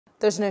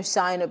There's no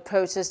sign of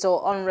protest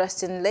or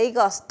unrest in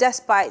Lagos,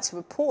 despite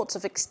reports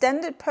of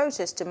extended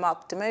protests to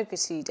mark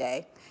Democracy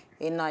Day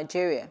in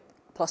Nigeria.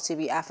 Plus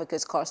TV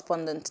Africa's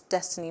correspondent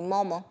Destiny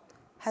Momoh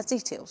has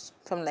details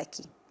from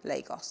Lekki,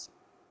 Lagos.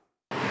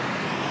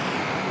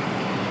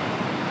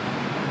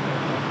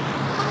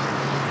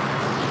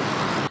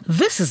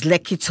 This is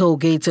Lekki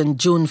Tollgate on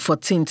June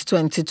 14,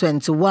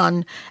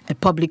 2021, a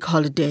public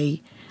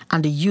holiday,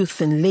 and the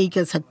youth in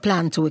Lagos had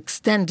planned to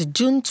extend the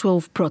June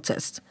 12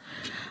 protest.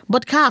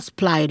 But cars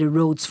ply the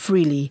roads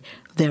freely.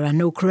 There are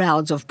no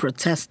crowds of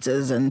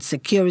protesters and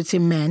security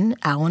men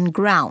are on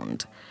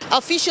ground.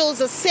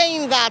 Officials are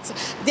saying that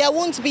there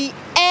won't be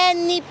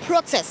any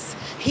protests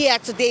here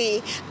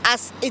today,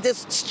 as it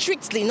is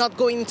strictly not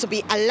going to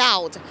be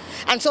allowed.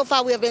 And so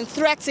far we have been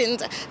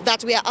threatened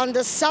that we are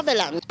under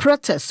surveillance.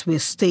 Protests were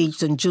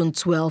staged on June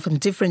 12 in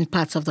different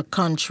parts of the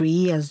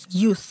country as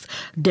youth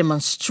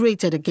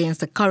demonstrated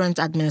against the current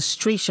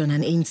administration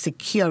and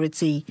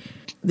insecurity.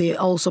 They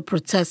also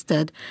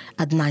protested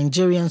at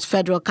Nigeria's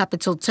Federal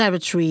Capital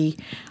Territory,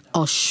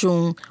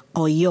 Osun,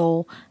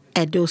 Oyo,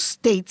 Edo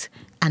State,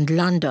 and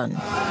London.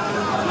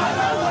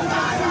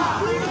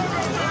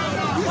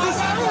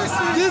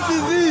 This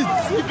is it!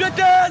 The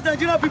greatest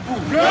Nigerian people!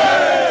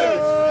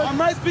 Yes!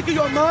 Am I speaking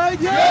your mind?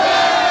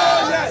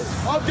 Yes!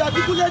 Yes! Of the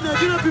articulate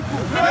Nigerian people!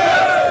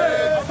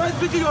 Yes! Am I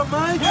speaking your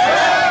mind?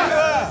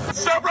 Yes!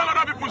 Several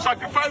other people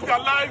sacrificed their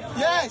life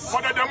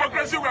for the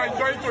democracy we are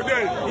enjoying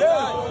today.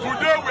 Yes!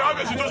 Today we have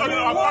a situation in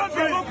our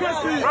country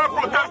where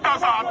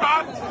protesters are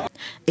attacked.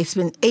 It's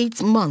been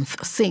 8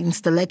 months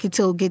since the Lekki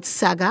Tollgate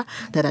saga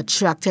that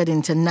attracted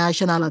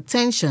international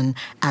attention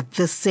at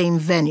this same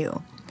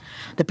venue.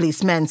 The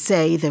policemen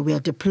say they were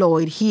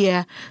deployed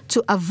here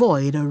to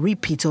avoid a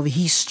repeat of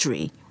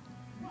history.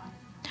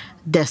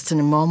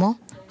 Destiny Momoh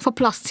for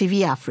Plus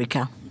TV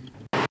Africa.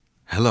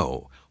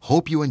 Hello,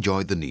 hope you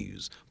enjoyed the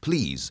news.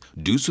 Please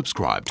do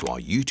subscribe to our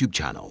YouTube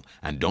channel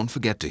and don't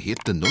forget to hit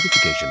the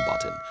notification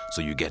button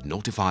so you get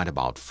notified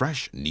about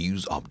fresh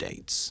news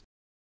updates.